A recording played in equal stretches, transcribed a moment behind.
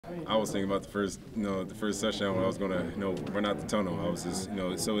I was thinking about the first touchdown when I was going to, run out the tunnel. I was just,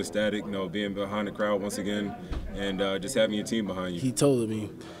 so ecstatic, being behind the crowd once again, and just having your team behind you. He told me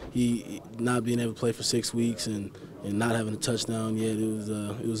he not being able to play for 6 weeks and not having a touchdown yet,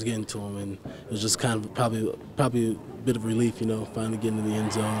 it was getting to him, and it was just kind of probably a bit of relief, finally getting in the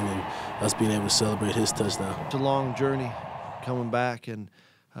end zone and us being able to celebrate his touchdown. It's a long journey coming back, and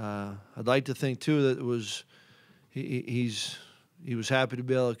I'd like to think too that it was he was happy to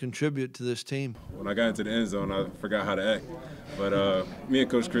be able to contribute to this team. When I got into the end zone, I forgot how to act. But me and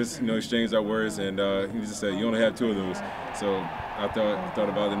Coach Chris, exchanged our words, and he just said, "You only have 2 of those." So I thought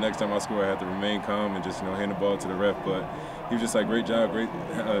about the next time I score, I had to remain calm and just hand the ball to the ref. But he was just like, "Great job, great,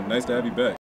 nice to have you back."